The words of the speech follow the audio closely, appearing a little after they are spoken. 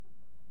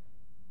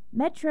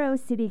Metro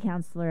City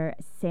Councilor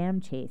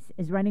Sam Chase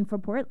is running for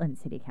Portland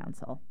City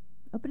Council,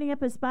 opening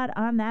up a spot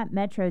on that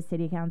Metro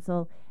City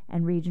Council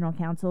and Regional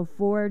Council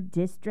for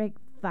District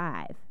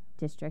 5.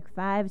 District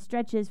 5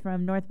 stretches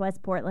from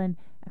northwest Portland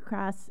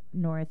across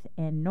north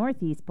and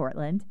northeast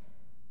Portland.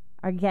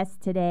 Our guest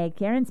today,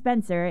 Karen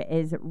Spencer,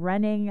 is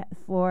running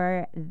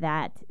for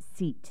that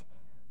seat.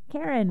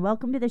 Karen,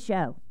 welcome to the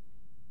show.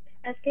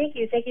 Thank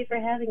you. Thank you for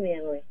having me,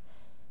 Emily.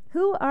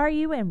 Who are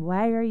you and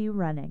why are you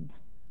running?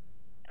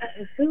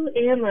 Who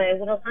am I?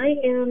 Well, I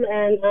am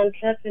an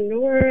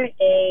entrepreneur,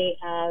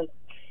 an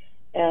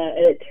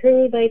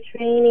attorney by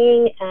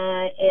training,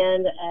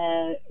 and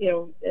I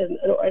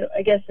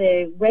guess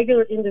a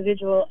regular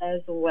individual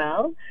as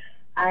well.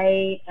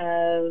 I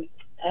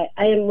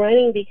am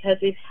running because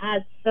we've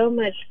had so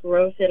much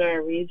growth in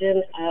our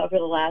region over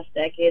the last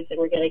decades, and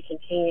we're going to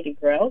continue to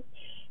grow.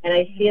 And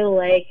I feel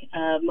like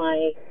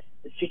my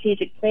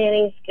strategic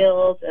planning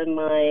skills and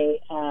my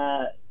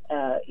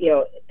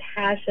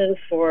passion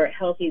for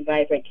healthy,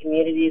 vibrant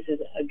communities is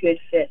a good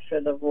fit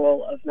for the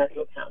role of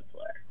Metro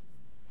Councilor.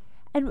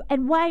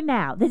 And why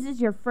now? This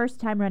is your first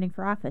time running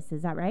for office,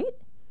 is that right?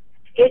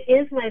 It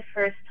is my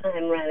first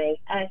time running.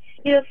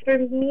 For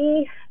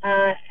me,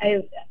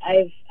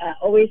 I've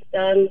always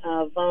done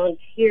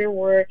volunteer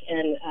work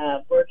and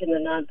work in the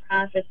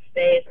nonprofit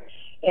space,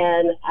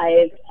 and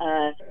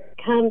I've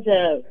come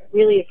to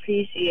really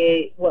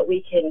appreciate what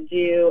we can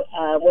do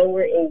when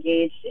we're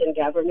engaged in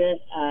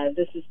government.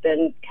 This has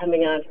been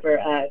coming on for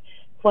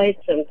quite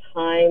some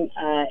time,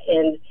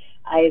 and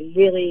I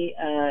really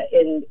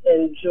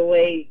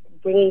enjoy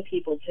bringing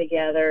people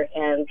together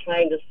and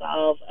trying to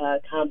solve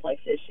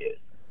complex issues.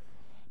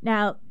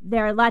 Now,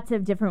 there are lots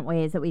of different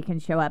ways that we can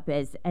show up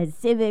as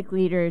civic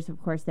leaders.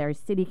 Of course, there are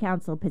city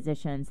council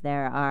positions.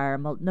 There are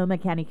Multnomah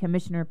County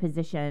Commissioner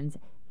positions.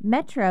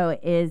 Metro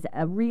is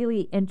a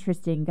really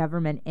interesting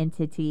government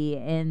entity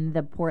in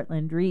the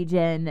Portland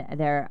region.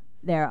 There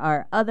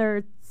are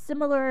other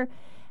similar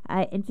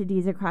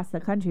entities across the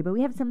country, but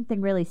we have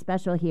something really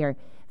special here.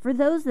 For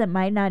those that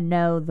might not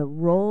know the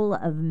role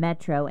of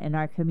Metro in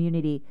our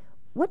community,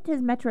 what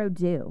does Metro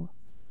do?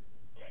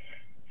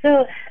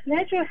 So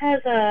Metro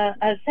has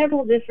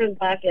several different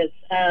buckets.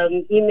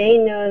 You may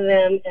know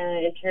them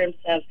in terms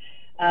of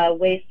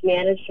waste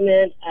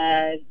management.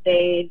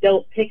 They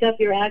don't pick up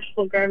your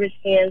actual garbage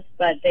cans,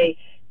 but they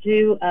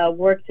do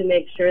work to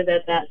make sure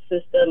that that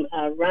system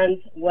runs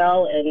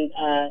well and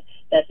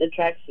that the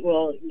trucks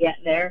will get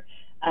there.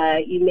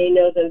 You may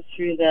know them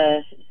through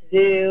the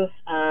zoo,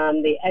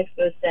 the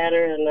expo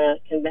center, and the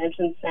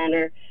convention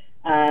center,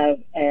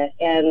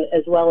 and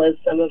as well as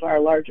some of our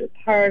larger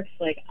parks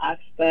like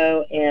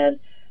Oxbow and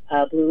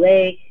Blue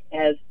Lake,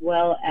 as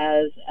well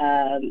as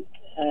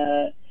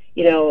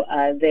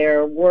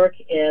their work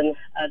in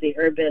the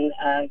urban,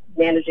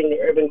 managing the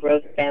urban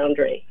growth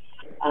boundary.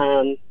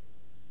 So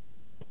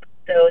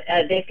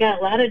they've got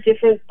a lot of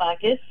different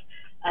buckets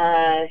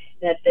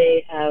that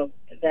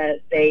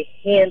they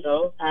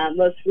handle.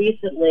 Most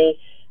recently,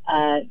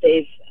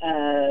 they've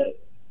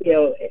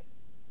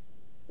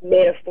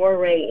made a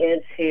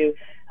foray into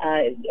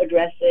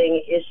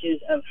addressing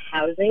issues of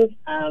housing.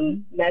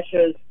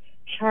 Metro's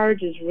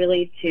charge is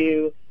really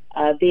to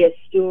be a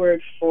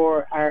steward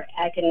for our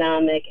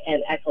economic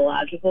and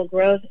ecological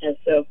growth, and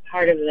so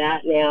part of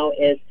that now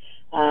is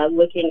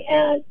looking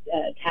at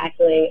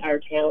tackling our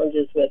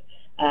challenges with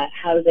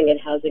housing and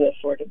housing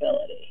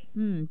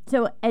affordability.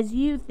 So as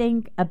you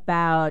think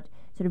about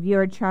sort of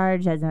your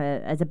charge as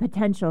a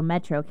potential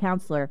Metro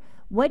councilor,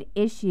 what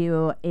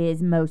issue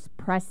is most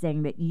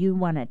pressing that you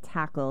want to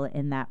tackle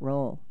in that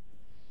role?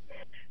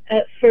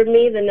 For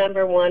me, the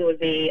number one would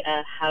be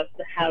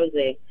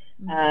housing.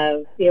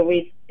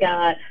 We've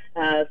got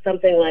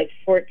something like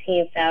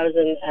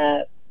 14,000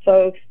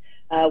 folks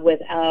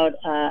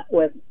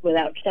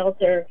without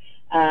shelter,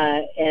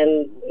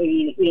 and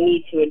we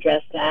need to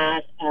address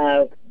that.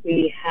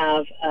 We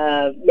have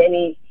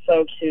many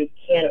folks who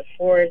can't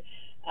afford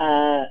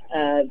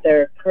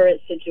their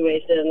current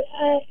situation,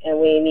 and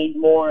we need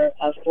more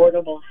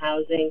affordable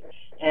housing.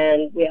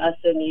 And we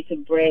also need to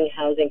bring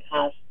housing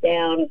costs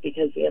down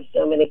because we have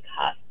so many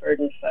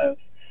cost-burdened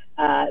folks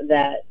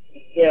that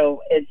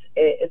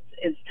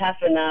it's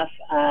tough enough.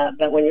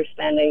 But when you're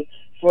spending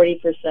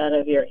 40%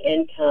 of your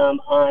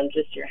income on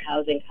just your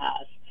housing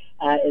costs,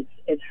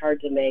 it's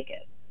hard to make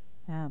it.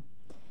 Yeah.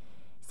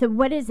 So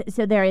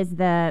there is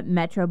the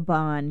Metro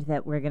bond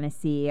that we're going to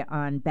see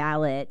on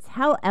ballots.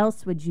 How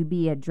else would you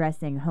be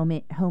addressing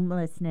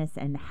homelessness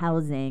and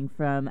housing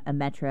from a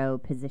Metro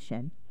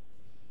position?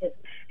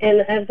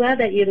 And I'm glad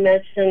that you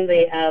mentioned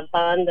the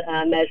bond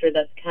measure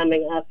that's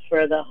coming up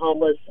for the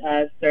homeless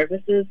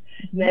services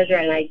measure,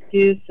 and I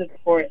do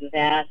support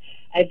that.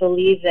 I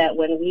believe that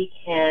when we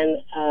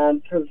can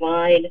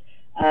provide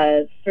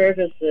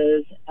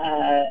services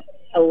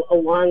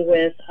along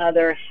with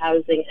other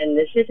housing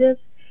initiatives,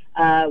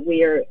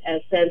 we are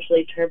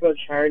essentially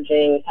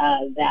turbocharging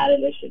that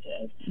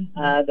initiative.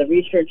 The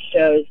research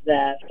shows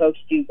that folks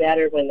do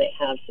better when they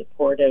have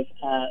supportive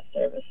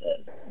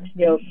services.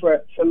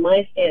 From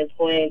my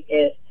standpoint,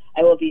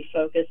 I will be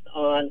focused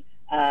on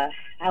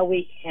how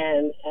we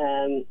can,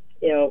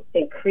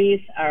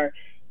 increase our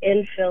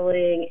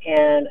infilling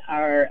and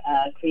our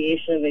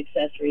creation of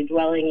accessory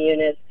dwelling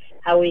units,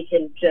 how we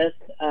can just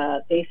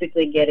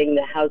basically getting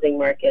the housing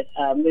market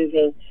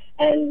moving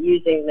and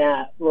using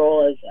that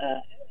role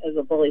as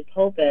a bully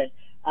pulpit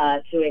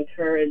to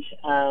encourage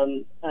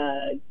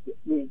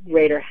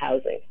greater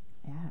housing.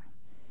 Yeah.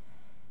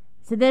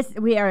 So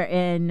we are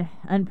in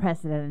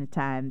unprecedented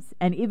times,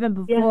 and even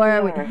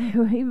before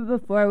even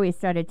before we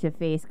started to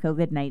face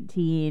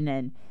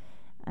COVID-19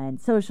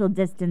 and social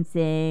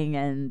distancing,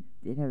 and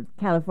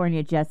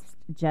California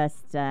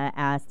just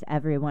asked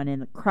everyone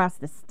across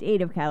the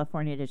state of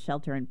California to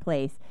shelter in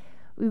place.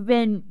 We've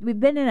been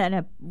in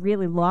a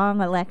really long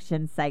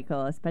election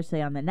cycle,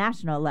 especially on the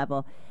national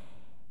level.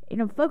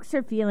 Folks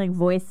are feeling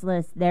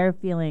voiceless, they're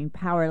feeling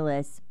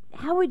powerless.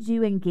 How would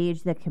you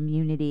engage the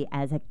community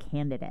as a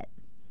candidate?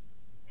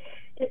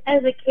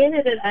 As a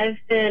candidate, I've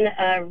been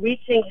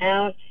reaching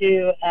out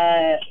to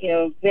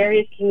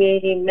various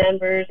community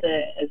members,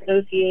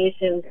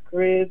 associations,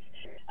 groups,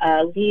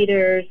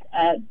 leaders,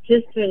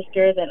 just to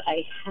ensure that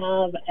I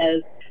have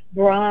as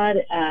broad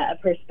a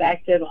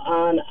perspective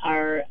on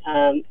our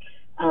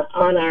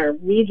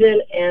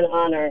region and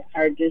on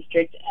our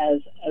district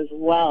as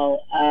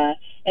well.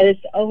 And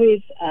it's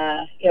always,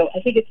 I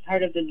think it's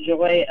part of the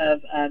joy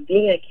of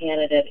being a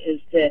candidate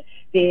is to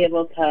be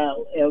able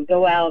to,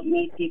 go out,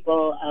 meet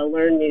people,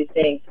 learn new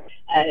things.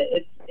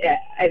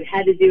 I've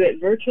had to do it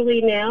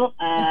virtually now,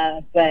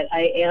 but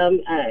I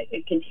am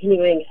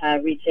continuing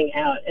reaching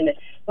out. And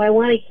what I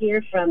want to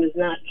hear from is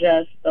not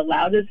just the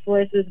loudest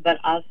voices, but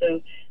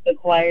also the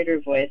quieter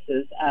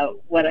voices.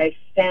 What I've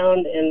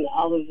found in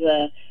all of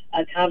the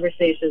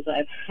conversations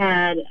I've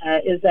had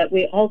is that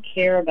we all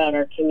care about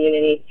our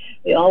community.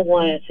 We all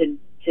want it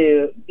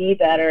to be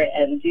better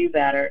and do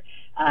better.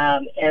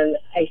 And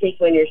I think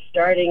when you're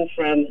starting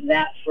from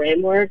that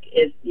framework,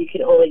 you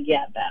can only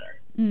get better.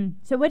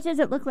 So what does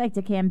it look like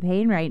to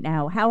campaign right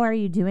now? How are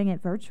you doing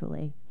it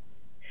virtually?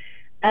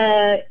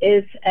 I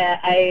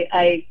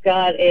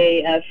got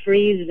a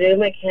free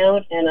Zoom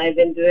account, and I've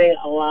been doing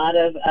a lot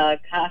of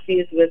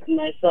coffees with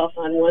myself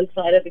on one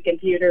side of the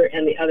computer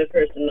and the other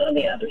person on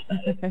the other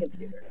side of the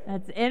computer.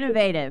 That's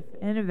innovative.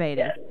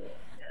 Yes.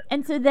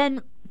 And so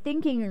then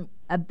thinking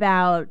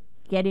about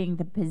getting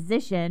the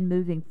position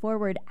moving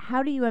forward,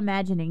 how do you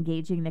imagine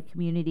engaging the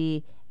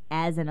community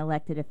as an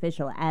elected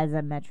official, as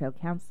a Metro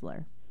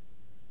councilor?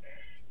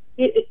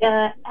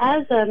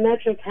 As a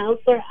Metro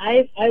councilor,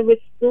 I would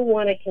still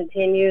want to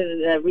continue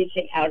the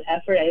reaching out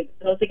effort. I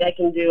don't think I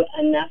can do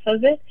enough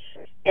of it.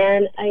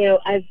 And,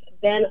 I've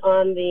been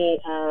on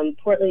the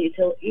Portland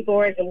Utility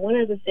Board, and one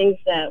of the things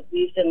that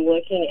we've been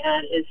looking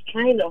at is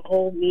trying to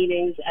hold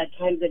meetings at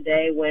times of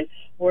day when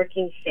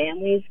working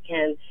families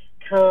can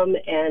come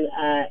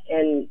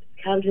and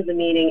come to the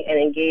meeting and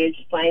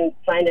engage, find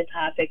a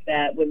topic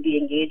that would be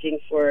engaging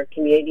for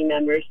community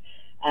members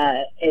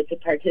to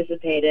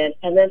participate in,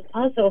 and then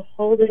also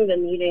holding the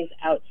meetings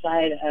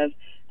outside of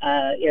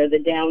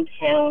the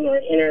downtown or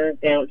inner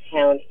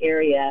downtown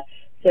area,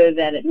 so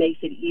that it makes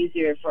it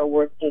easier for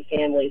working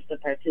families to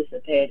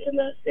participate in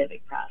the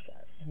civic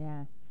process.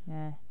 Yeah.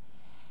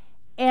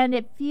 And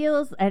it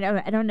feels, I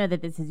don't know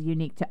that this is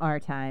unique to our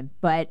time,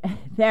 but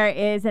there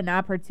is an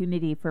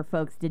opportunity for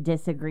folks to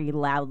disagree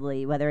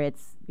loudly, whether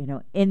it's,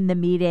 in the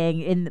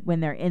meeting, when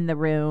they're in the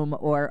room,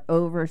 or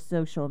over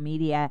social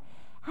media.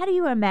 How do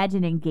you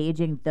imagine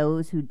engaging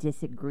those who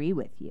disagree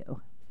with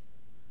you?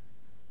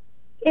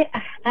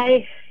 Yeah,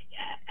 I've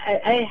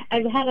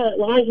had a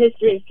long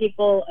history of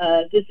people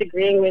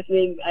disagreeing with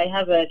me. I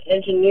have an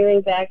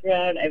engineering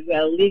background, I've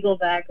got a legal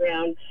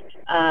background,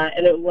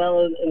 and as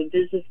well as a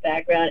business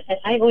background. And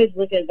I always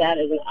look at that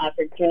as an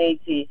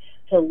opportunity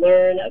to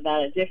learn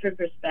about a different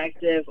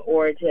perspective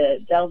or to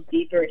delve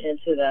deeper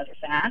into the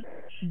facts.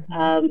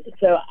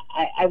 So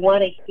I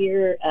want to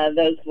hear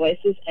those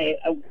voices.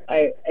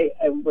 I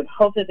would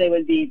hope that they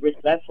would be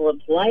respectful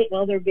and polite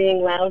while they're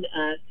being loud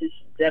to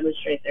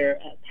demonstrate their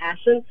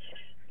passion.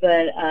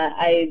 But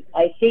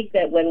I think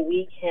that when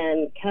we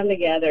can come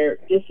together,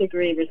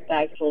 disagree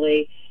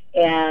respectfully,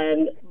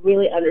 and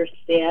really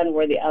understand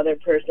where the other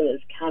person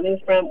is coming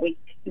from,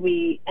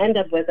 we end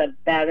up with a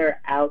better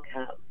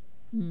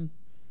outcome.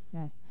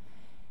 Okay.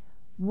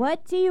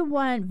 What do you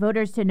want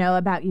voters to know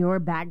about your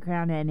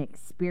background and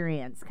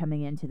experience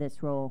coming into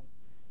this role?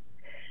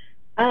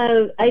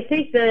 I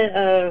think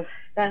that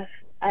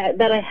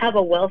I have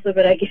a wealth of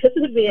it, I guess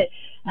would be it.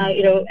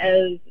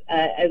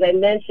 As I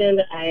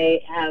mentioned,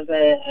 I have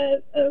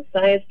a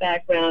science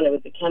background. I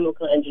was a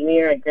chemical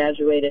engineer. I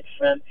graduated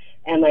from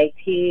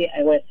MIT.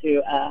 I went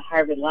to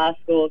Harvard Law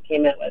School,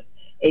 came out with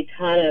a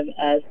ton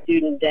of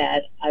student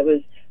debt. I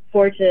was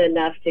fortunate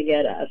enough to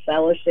get a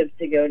fellowship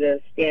to go to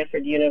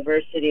Stanford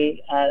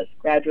University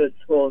Graduate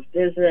School of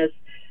Business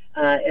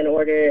in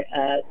order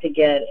to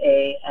get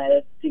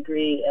a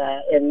degree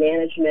in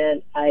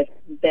management. I've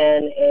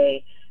been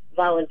a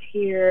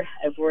volunteer.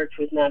 I've worked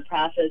with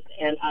nonprofits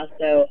and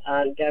also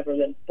on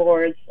government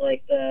boards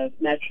like the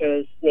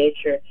Metro's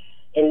Nature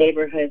in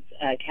Neighborhoods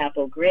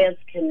Capital Grants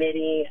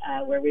Committee,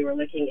 where we were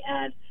looking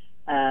at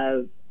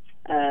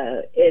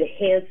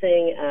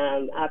enhancing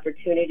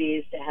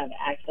opportunities to have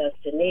access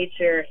to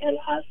nature and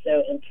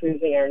also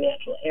improving our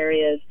natural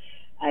areas.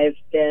 I've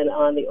been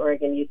on the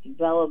Oregon Youth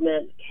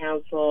Development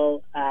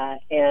Council,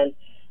 and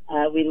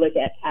we look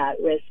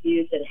at risk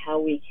youth and how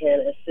we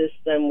can assist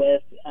them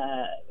with,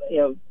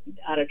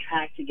 on a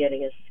track to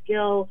getting a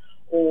skill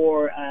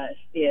or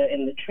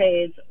in the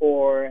trades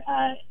or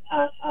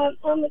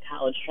on the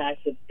college tracks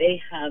if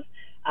they have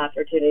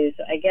opportunities.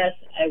 So I guess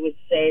I would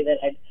say that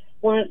I'd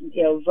want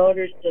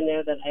voters to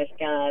know that I've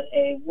got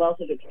a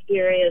wealth of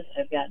experience.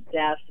 I've got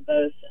depth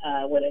both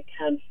when it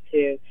comes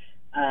to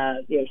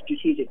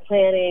strategic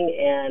planning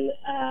and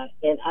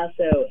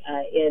also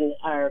in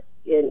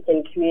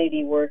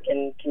community work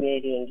and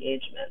community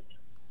engagement.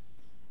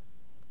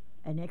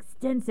 An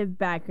extensive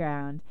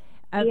background.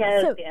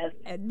 Yes.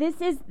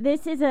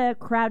 This is a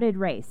crowded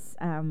race.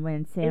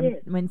 When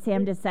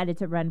Sam decided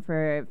to run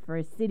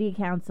for city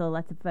council,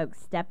 lots of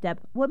folks stepped up.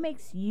 What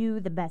makes you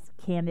the best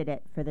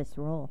candidate for this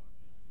role?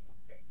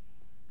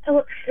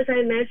 Well, as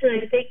I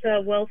mentioned, I think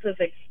the wealth of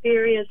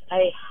experience.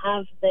 I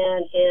have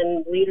been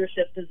in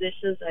leadership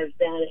positions. I've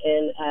been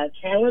in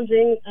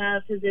challenging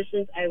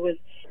positions. I was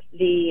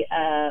the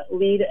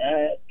lead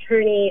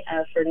attorney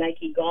for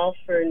Nike Golf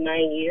for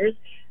 9 years.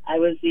 I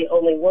was the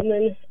only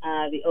woman,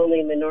 the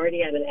only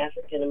minority. I'm an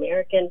African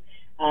American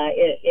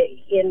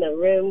in the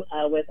room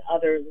with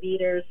other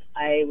leaders.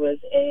 I was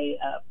a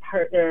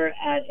partner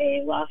at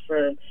a law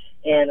firm,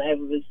 and I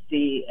was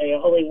the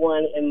only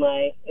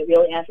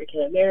only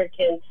African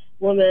American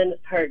woman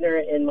partner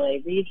in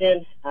my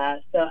region.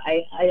 So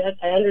I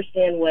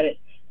understand what it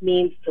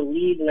means to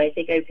lead, and I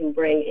think I can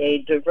bring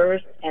a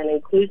diverse and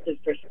inclusive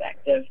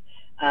perspective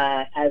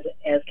as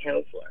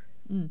counselor.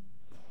 Mm.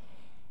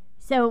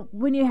 So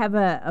when you have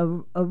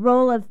a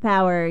role of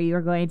power,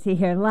 you're going to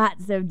hear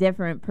lots of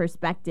different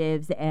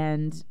perspectives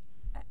and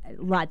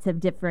lots of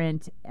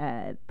different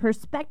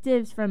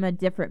perspectives from a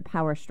different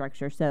power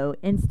structure. So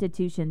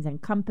institutions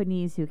and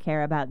companies who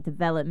care about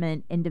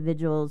development,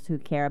 individuals who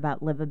care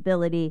about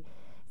livability.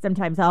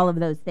 Sometimes all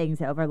of those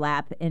things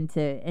overlap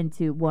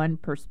into one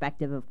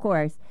perspective, of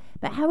course.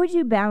 But how would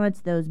you balance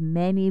those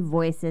many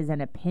voices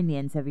and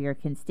opinions of your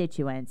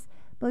constituents,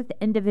 both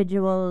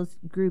individuals,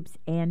 groups,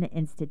 and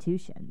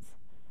institutions?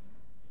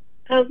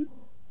 For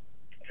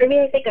me,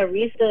 I think a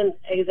recent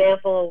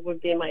example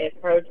would be my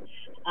approach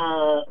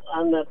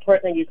on the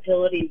Portland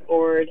Utility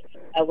Board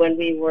when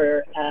we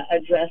were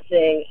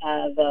addressing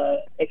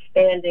the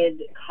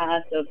expanded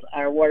cost of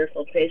our water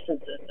filtration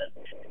system.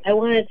 I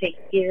wanted to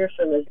hear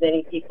from as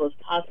many people as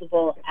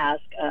possible,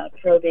 ask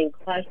probing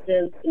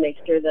questions to make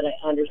sure that I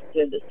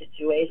understood the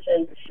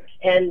situation.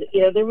 And,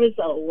 there was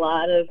a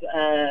lot of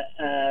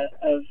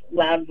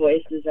loud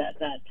voices at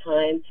that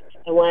time.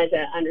 I wanted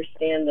to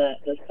understand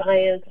the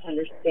science,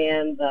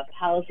 understand the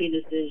policy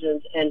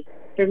decisions, and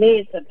for me,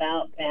 it's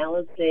about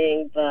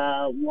balancing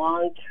the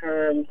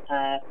long-term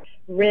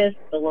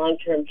risks, the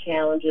long-term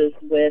challenges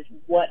with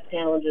what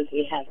challenges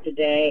we have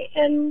today,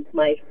 and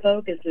my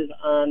focus is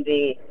on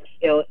the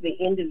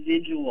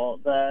individual.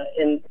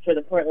 For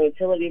the Portland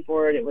Utility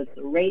Board, it was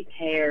the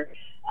ratepayer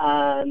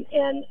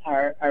and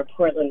our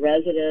Portland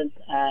residents,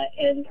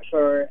 and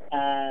for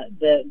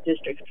the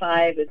District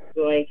 5, it's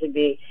going to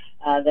be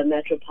the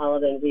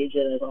metropolitan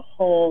region as a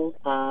whole,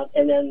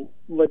 and then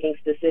looking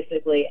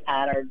specifically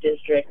at our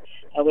district,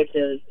 which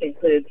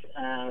includes,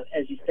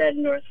 as you said,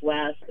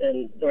 Northwest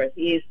and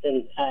Northeast,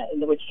 and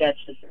which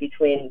stretches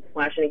between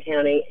Washington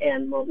County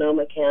and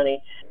Multnomah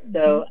County.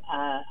 So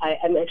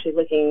I'm actually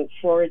looking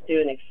forward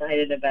to and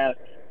excited about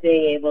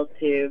being able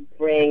to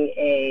bring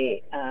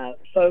a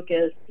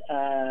focused,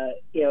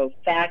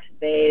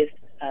 fact-based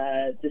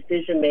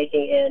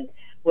decision-making in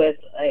with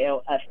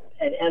an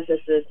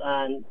emphasis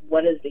on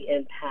what is the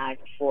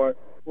impact for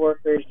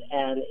workers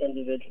and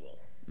individuals.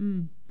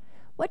 Mm.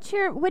 What's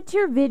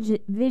your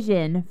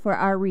vision for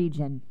our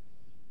region?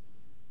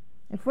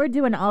 If we're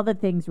doing all the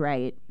things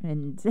right,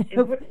 and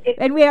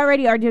and we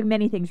already are doing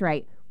many things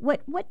right,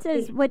 what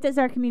does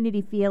our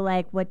community feel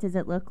like? What does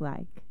it look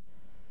like?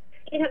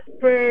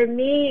 For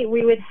me,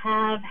 we would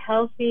have a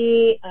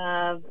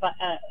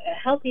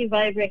healthy,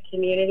 vibrant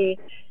community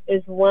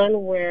is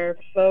one where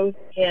folks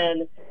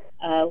can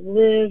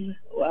live,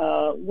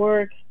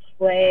 work,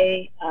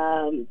 play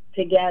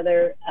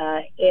together,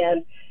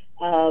 and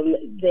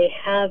they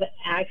have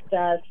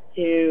access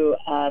to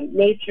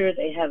nature.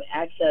 They have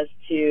access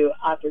to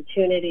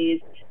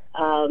opportunities,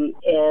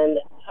 and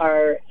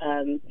are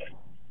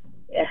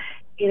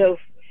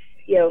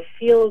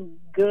feel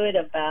good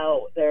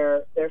about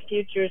their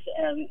futures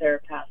and their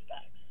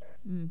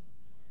prospects.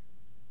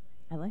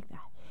 I like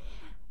that.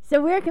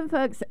 So where can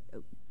folks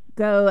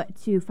go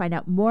to find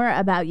out more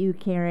about you,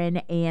 Karen,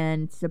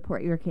 and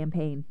support your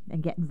campaign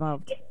and get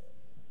involved?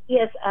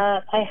 Yes,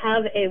 I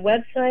have a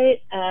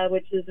website,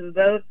 which is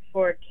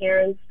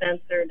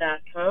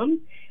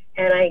voteforkarenspencer.com,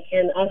 and I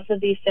can also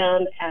be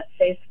found at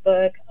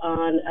Facebook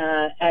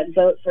at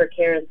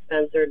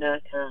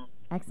voteforkarenspencer.com.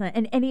 Excellent.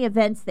 And any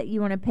events that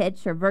you want to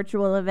pitch or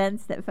virtual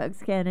events that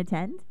folks can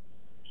attend?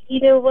 You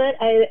know what?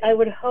 I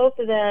would hope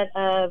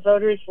that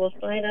voters will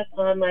sign up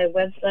on my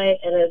website,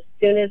 and as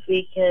soon as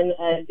we can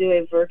do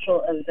a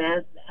virtual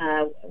event,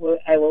 I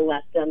will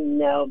let them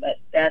know. But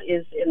that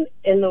is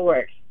in the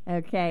works.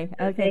 Okay.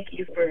 So Okay. thank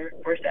you for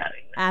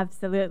starting.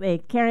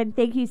 Absolutely. Karen,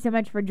 thank you so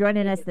much for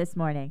joining us this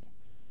morning.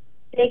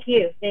 Thank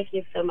you. Thank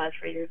you so much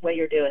for what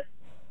you're doing.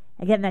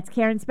 Again, that's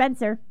Karen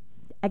Spencer,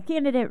 a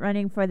candidate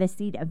running for the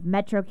seat of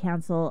Metro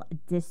Council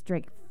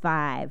District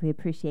 5. We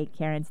appreciate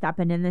Karen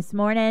stopping in this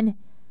morning.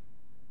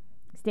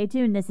 Stay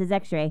tuned. This is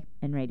X-Ray,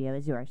 and radio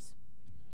is yours.